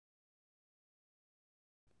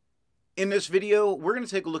In this video, we're going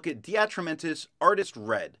to take a look at Atramentis Artist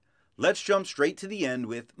Red. Let's jump straight to the end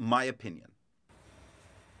with my opinion.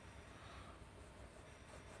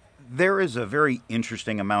 There is a very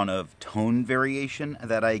interesting amount of tone variation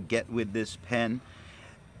that I get with this pen,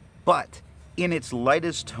 but in its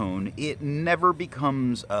lightest tone, it never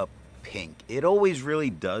becomes a pink. It always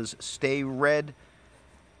really does stay red,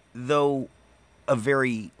 though a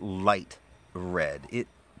very light red. It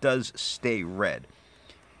does stay red.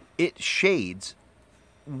 It shades,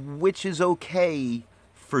 which is okay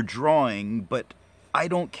for drawing, but I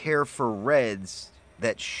don't care for reds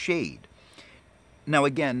that shade. Now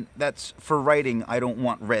again, that's for writing. I don't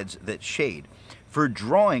want reds that shade. For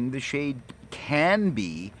drawing, the shade can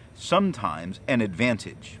be sometimes an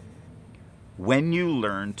advantage when you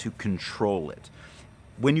learn to control it.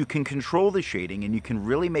 When you can control the shading and you can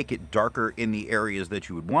really make it darker in the areas that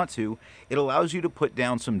you would want to, it allows you to put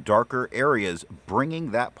down some darker areas,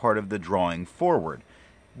 bringing that part of the drawing forward,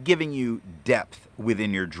 giving you depth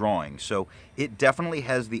within your drawing. So it definitely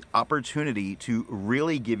has the opportunity to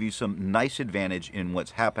really give you some nice advantage in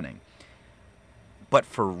what's happening. But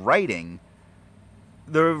for writing,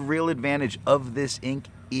 the real advantage of this ink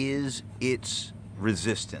is its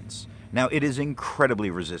resistance. Now, it is incredibly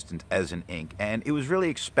resistant as an ink, and it was really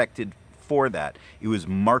expected for that. It was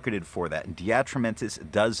marketed for that, and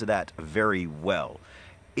Atramentis does that very well.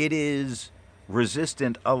 It is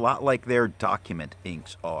resistant a lot like their document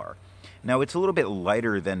inks are. Now, it's a little bit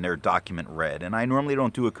lighter than their document red, and I normally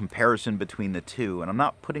don't do a comparison between the two, and I'm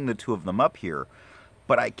not putting the two of them up here,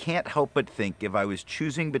 but I can't help but think if I was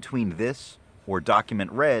choosing between this or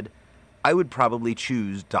document red, I would probably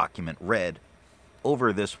choose document red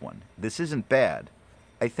over this one. This isn't bad.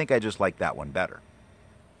 I think I just like that one better.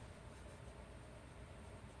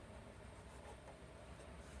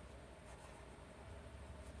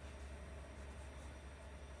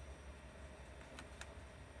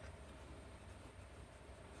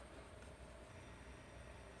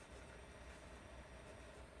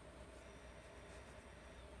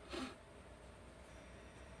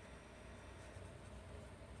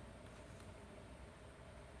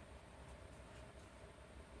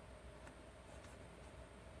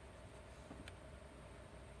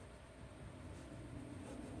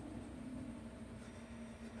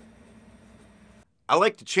 I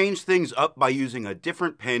like to change things up by using a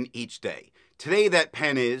different pen each day. Today that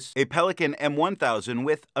pen is a Pelikan M1000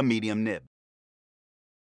 with a medium nib.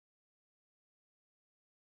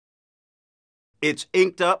 It's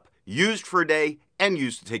inked up, used for a day, and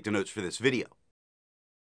used to take the notes for this video.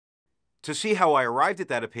 To see how I arrived at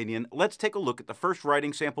that opinion, let's take a look at the first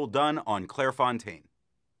writing sample done on Clairefontaine.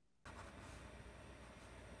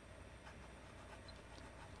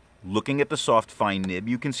 Looking at the soft fine nib,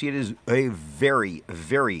 you can see it is a very,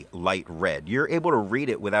 very light red. You're able to read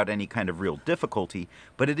it without any kind of real difficulty,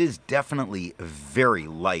 but it is definitely very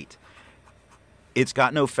light. It's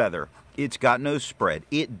got no feather. It's got no spread.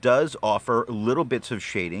 It does offer little bits of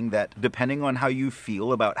shading that, depending on how you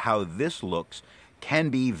feel about how this looks, can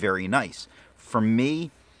be very nice. For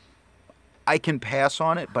me, I can pass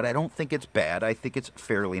on it, but I don't think it's bad. I think it's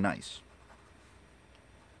fairly nice.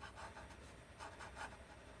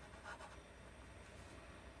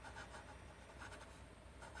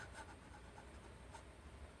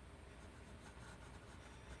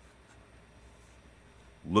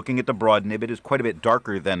 Looking at the broad nib, it is quite a bit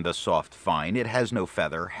darker than the soft fine. It has no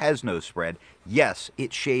feather, has no spread. Yes,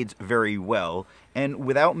 it shades very well, and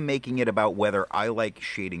without making it about whether I like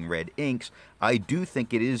shading red inks, I do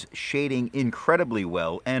think it is shading incredibly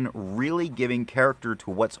well and really giving character to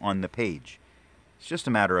what's on the page. It's just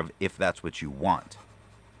a matter of if that's what you want.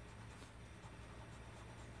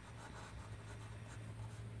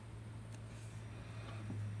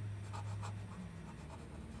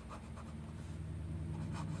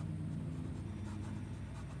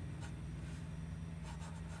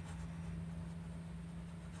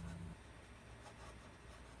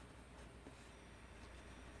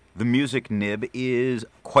 The music nib is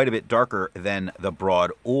quite a bit darker than the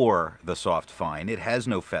broad or the soft fine. It has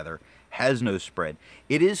no feather, has no spread.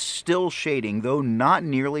 It is still shading, though not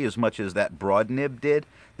nearly as much as that broad nib did.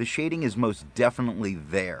 The shading is most definitely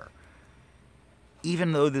there.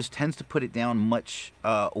 Even though this tends to put it down much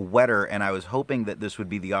wetter, and I was hoping that this would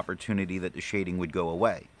be the opportunity that the shading would go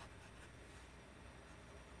away.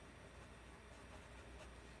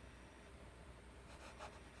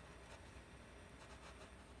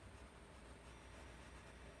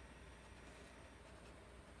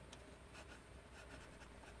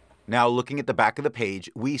 Now, looking at the back of the page,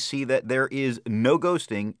 we see that there is no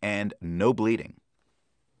ghosting and no bleeding.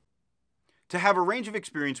 To have a range of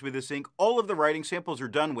experience with this ink, all of the writing samples are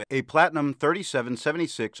done with a Platinum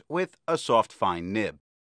 3776 with a soft fine nib.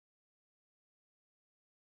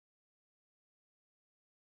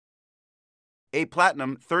 A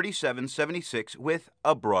Platinum 3776 with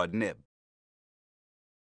a broad nib.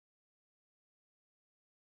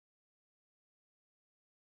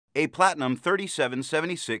 A Platinum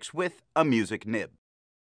 3776 with a music nib.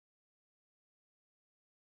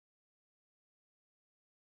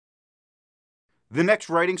 The next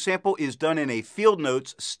writing sample is done in a Field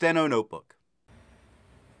Notes steno notebook.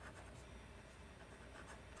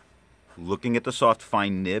 Looking at the soft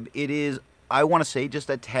fine nib, it is, I want to say, just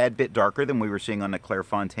a tad bit darker than we were seeing on the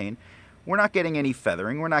Clairefontaine. We're not getting any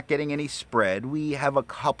feathering, we're not getting any spread. We have a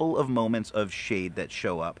couple of moments of shade that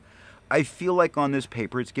show up. I feel like on this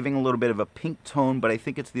paper it's giving a little bit of a pink tone, but I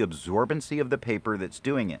think it's the absorbency of the paper that's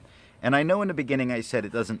doing it. And I know in the beginning I said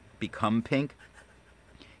it doesn't become pink.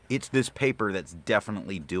 It's this paper that's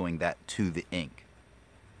definitely doing that to the ink.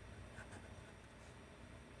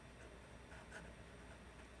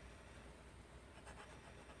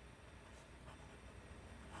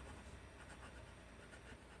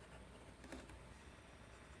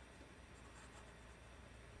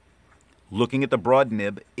 Looking at the broad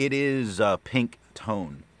nib, it is a pink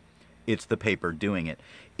tone. It's the paper doing it.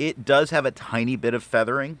 It does have a tiny bit of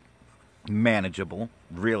feathering. Manageable.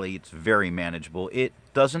 Really, it's very manageable. It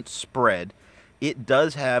doesn't spread. It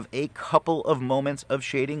does have a couple of moments of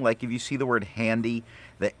shading, like if you see the word handy,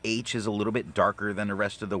 the H is a little bit darker than the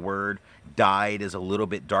rest of the word. Died is a little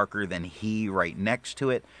bit darker than he right next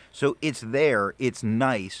to it. So it's there, it's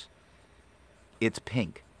nice, it's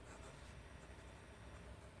pink.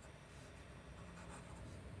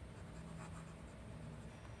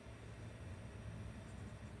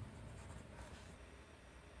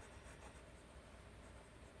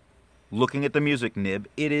 Looking at the music nib,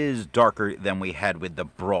 it is darker than we had with the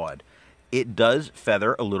broad. It does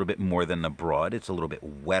feather a little bit more than the broad. It's a little bit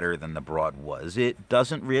wetter than the broad was. It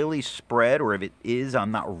doesn't really spread, or if it is,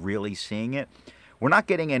 I'm not really seeing it. We're not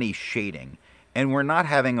getting any shading, and we're not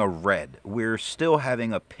having a red. We're still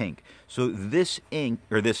having a pink. So this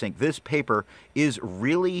paper is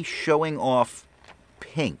really showing off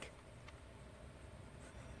pink.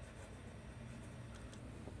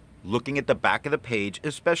 Looking at the back of the page,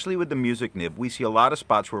 especially with the music nib, we see a lot of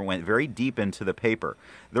spots where it went very deep into the paper.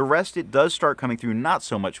 The rest, it does start coming through, not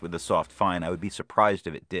so much with the soft fine. I would be surprised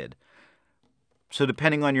if it did. So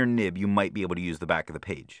depending on your nib, you might be able to use the back of the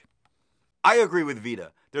page. I agree with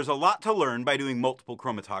Vita. There's a lot to learn by doing multiple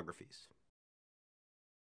chromatographies.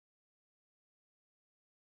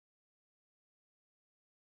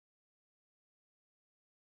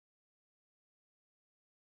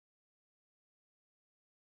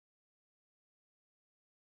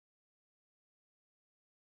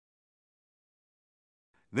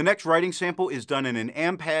 The next writing sample is done in an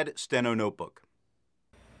Ampad steno notebook.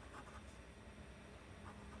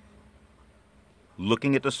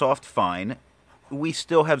 Looking at the soft fine, we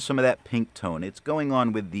still have some of that pink tone. It's going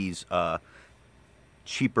on with these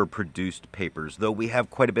cheaper produced papers, though we have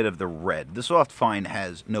quite a bit of the red. The soft fine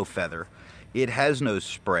has no feather. It has no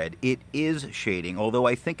spread. It is shading, although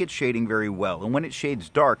I think it's shading very well. And when it shades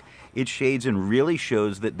dark, it shades and really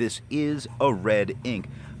shows that this is a red ink.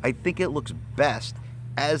 I think it looks best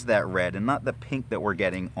as that red and not the pink that we're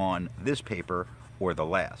getting on this paper or the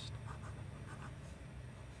last.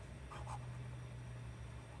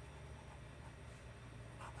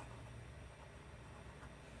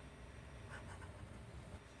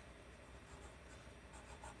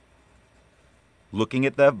 Looking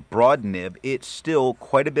at the broad nib, it's still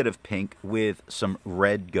quite a bit of pink with some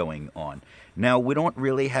red going on. Now, we don't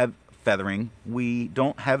really have feathering. We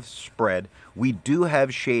don't have spread. We do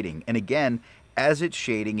have shading. And again, as it's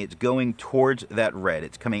shading, it's going towards that red.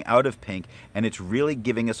 It's coming out of pink, and it's really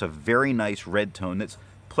giving us a very nice red tone that's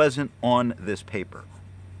pleasant on this paper.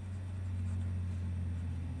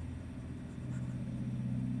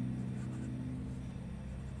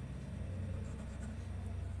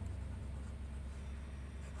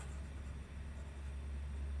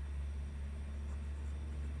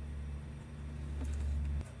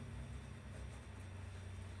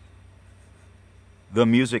 The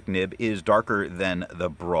music nib is darker than the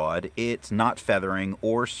broad. It's not feathering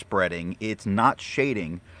or spreading. It's not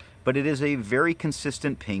shading, but it is a very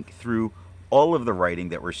consistent pink through all of the writing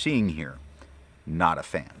that we're seeing here. Not a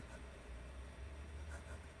fan.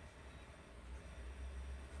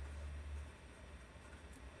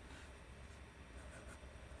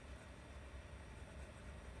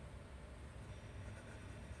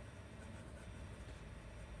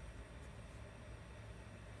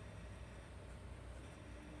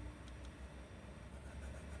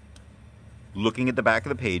 Looking at the back of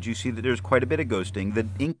the page, you see that there's quite a bit of ghosting. The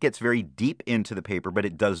ink gets very deep into the paper, but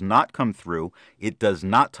it does not come through. It does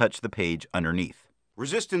not touch the page underneath.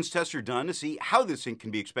 Resistance tests are done to see how this ink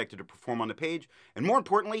can be expected to perform on the page, and more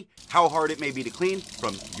importantly, how hard it may be to clean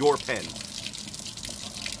from your pen.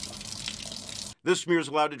 This smear is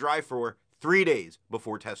allowed to dry for 3 days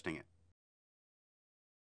before testing it.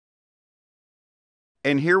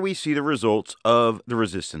 And here we see the results of the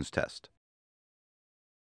resistance test.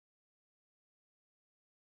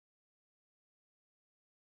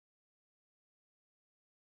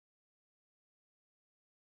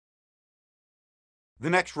 The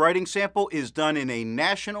next writing sample is done in a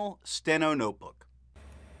National Steno notebook.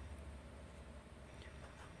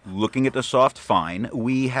 Looking at the soft fine,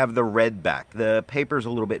 we have the red back. The paper's a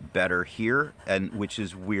little bit better here, and which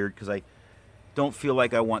is weird because I don't feel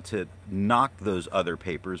like I want to knock those other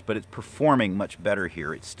papers, but it's performing much better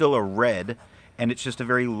here. It's still a red, and it's just a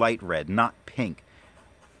very light red, not pink.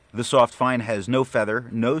 The soft fine has no feather,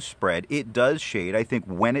 no spread. It does shade. I think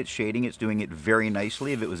when it's shading, it's doing it very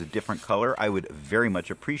nicely. If it was a different color, I would very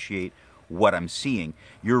much appreciate what I'm seeing.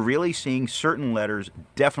 You're really seeing certain letters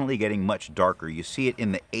definitely getting much darker. You see it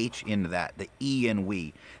in the H in that, the E in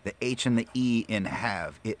we, the H and the E in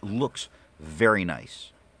have. It looks very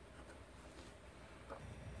nice.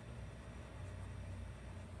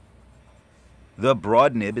 The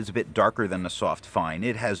broad nib is a bit darker than the soft fine.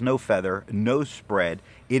 It has no feather, no spread.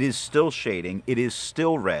 It is still shading. It is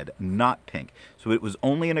still red, not pink. So it was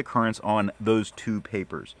only an occurrence on those two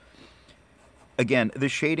papers. Again, the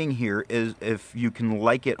shading here is, if you can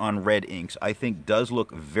like it on red inks, I think does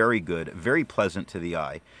look very good, very pleasant to the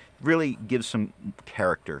eye. Really gives some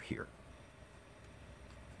character here.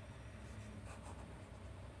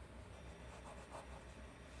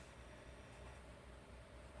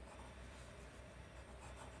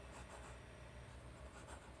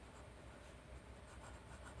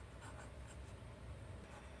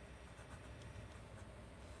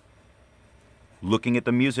 Looking at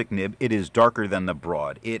the music nib, it is darker than the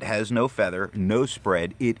broad. It has no feather, no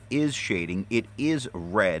spread. It is shading. It is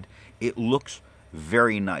red. It looks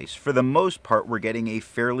very nice. For the most part, we're getting a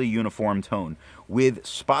fairly uniform tone with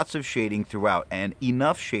spots of shading throughout and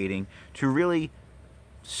enough shading to really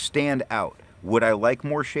stand out. Would I like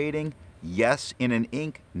more shading? Yes, in an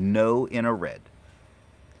ink. No, in a red.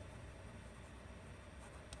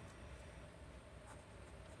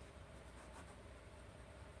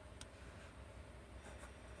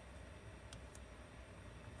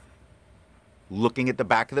 Looking at the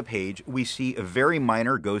back of the page, we see a very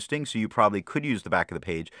minor ghosting, so you probably could use the back of the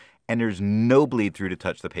page, and there's no bleed through to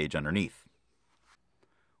touch the page underneath.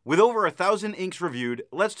 With over 1,000 inks reviewed,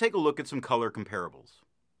 let's take a look at some color comparables.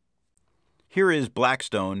 Here is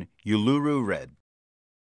Blackstone Uluru Red.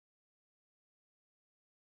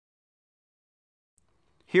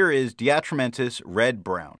 Here is Atramentis Red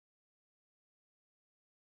Brown.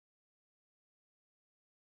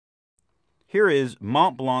 Here is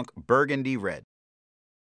Mont Blanc Burgundy Red.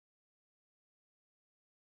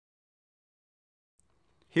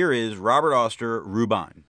 Here is Robert Oster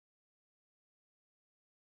Rubine.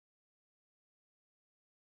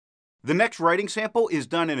 The next writing sample is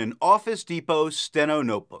done in an Office Depot Steno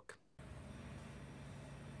notebook.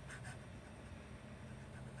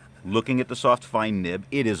 Looking at the soft fine nib,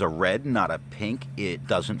 it is a red, not a pink. It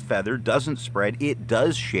doesn't feather, doesn't spread. It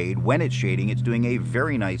does shade. When it's shading, it's doing a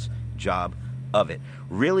very nice job of it.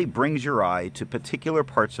 Really brings your eye to particular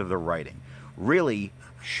parts of the writing. Really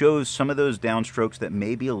shows some of those downstrokes that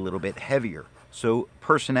may be a little bit heavier. So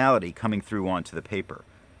personality coming through onto the paper.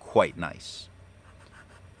 Quite nice.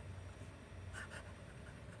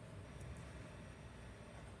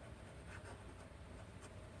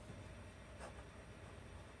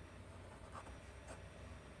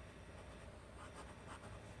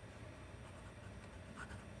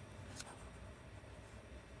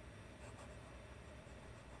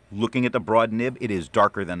 Looking at the broad nib, it is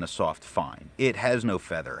darker than the soft fine. It has no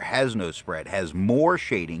feather, has no spread, has more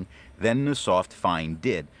shading than the soft fine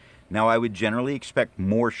did. Now, I would generally expect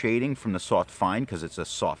more shading from the soft fine because it's a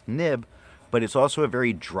soft nib, but it's also a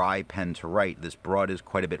very dry pen to write. This broad is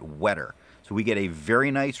quite a bit wetter. So we get a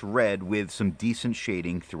very nice red with some decent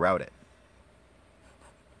shading throughout it.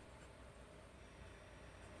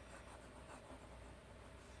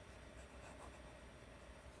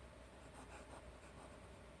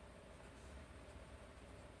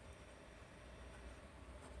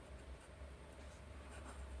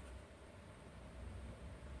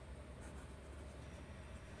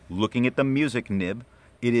 Looking at the music nib,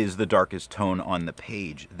 it is the darkest tone on the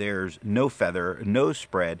page. There's no feather, no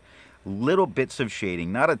spread, little bits of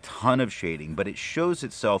shading, not a ton of shading, but it shows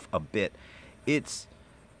itself a bit. It's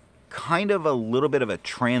kind of a little bit of a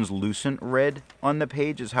translucent red on the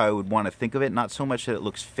page is how I would want to think of it. Not so much that it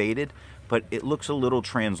looks faded, but it looks a little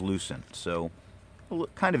translucent, so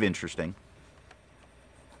kind of interesting.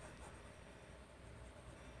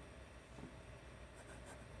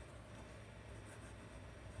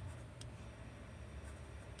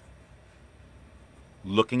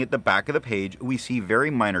 Looking at the back of the page, we see very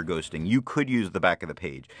minor ghosting. You could use the back of the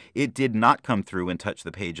page. It did not come through and touch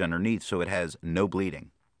the page underneath, so it has no bleeding.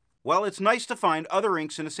 While it's nice to find other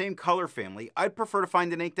inks in the same color family, I'd prefer to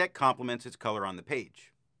find an ink that complements its color on the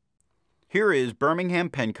page. Here is Birmingham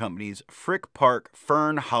Pen Company's Frick Park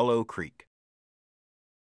Fern Hollow Creek.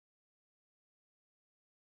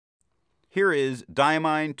 Here is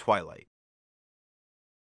Diamine Twilight.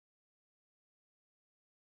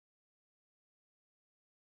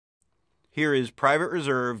 Here is Private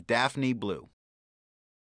Reserve Daphne Blue.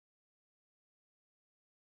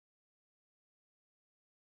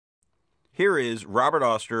 Here is Robert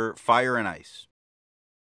Oster Fire and Ice.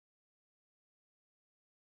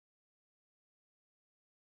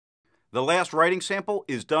 The last writing sample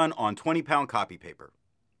is done on 20-pound copy paper.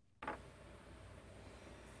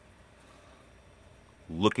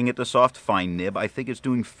 Looking at the soft fine nib, I think it's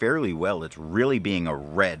doing fairly well. It's really being a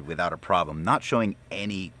red without a problem, not showing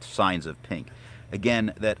any signs of pink.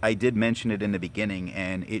 Again, that I did mention it in the beginning,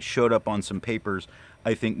 and it showed up on some papers,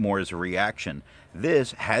 I think more as a reaction.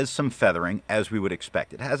 This has some feathering, as we would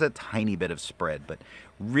expect. It has a tiny bit of spread, but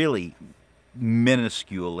really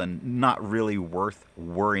minuscule and not really worth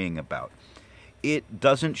worrying about. It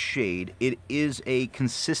doesn't shade. It is a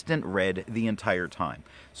consistent red the entire time.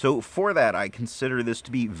 So for that, I consider this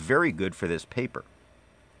to be very good for this paper.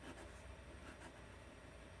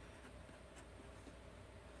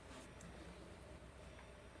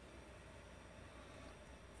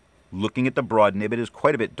 Looking at the broad nib, it is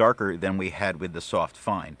quite a bit darker than we had with the soft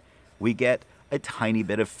fine. We get a tiny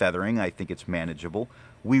bit of feathering. I think it's manageable.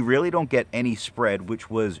 We really don't get any spread, which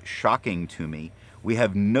was shocking to me. We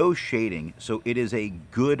have no shading, so it is a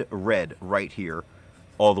good red right here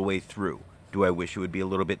all the way through. Do I wish it would be a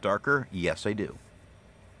little bit darker? Yes, I do.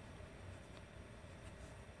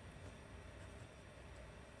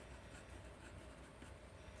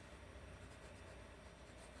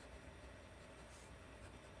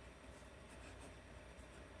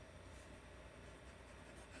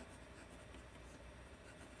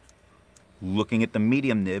 Looking at the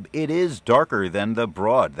medium nib, it is darker than the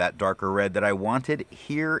broad, that darker red that I wanted.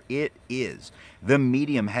 Here it is. The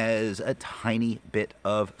medium has a tiny bit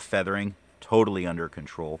of feathering, totally under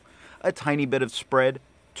control. A tiny bit of spread,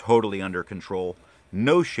 totally under control.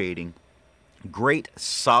 No shading. Great,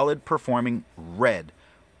 solid performing red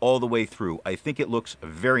all the way through. I think it looks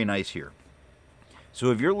very nice here. So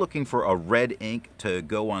if you're looking for a red ink to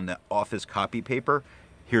go on the office copy paper,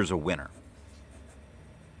 here's a winner.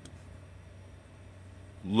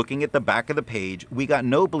 Looking at the back of the page, we got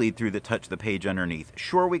no bleed through that touched the page underneath.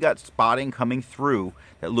 Sure, we got spotting coming through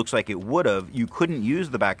that looks like it would have. You couldn't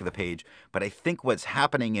use the back of the page, but I think what's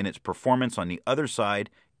happening in its performance on the other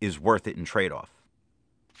side is worth it in trade-off.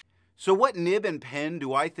 So what nib and pen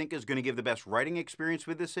do I think is going to give the best writing experience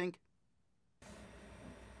with this ink?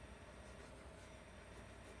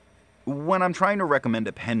 When I'm trying to recommend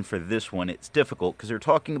a pen for this one, it's difficult because they're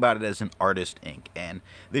talking about it as an artist ink, and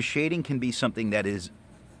the shading can be something that is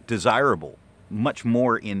desirable, much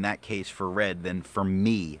more in that case for red than for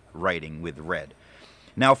me writing with red.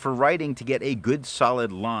 Now for writing to get a good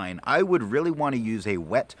solid line, I would really want to use a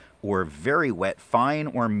wet or very wet fine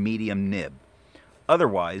or medium nib.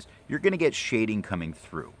 Otherwise, you're going to get shading coming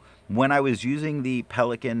through. When I was using the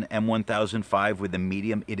Pelikan M1005 with the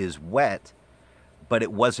medium, it is wet, but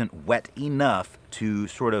it wasn't wet enough to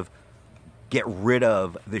sort of get rid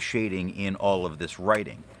of the shading in all of this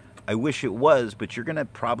writing. I wish it was, but you're going to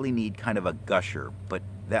probably need kind of a gusher, but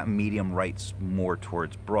that medium writes more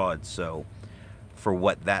towards broad, so for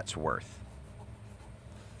what that's worth.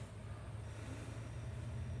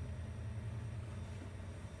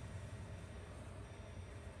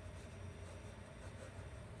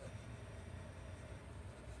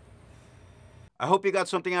 I hope you got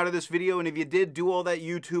something out of this video, and if you did, do all that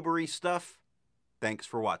YouTubery stuff. Thanks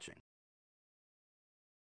for watching.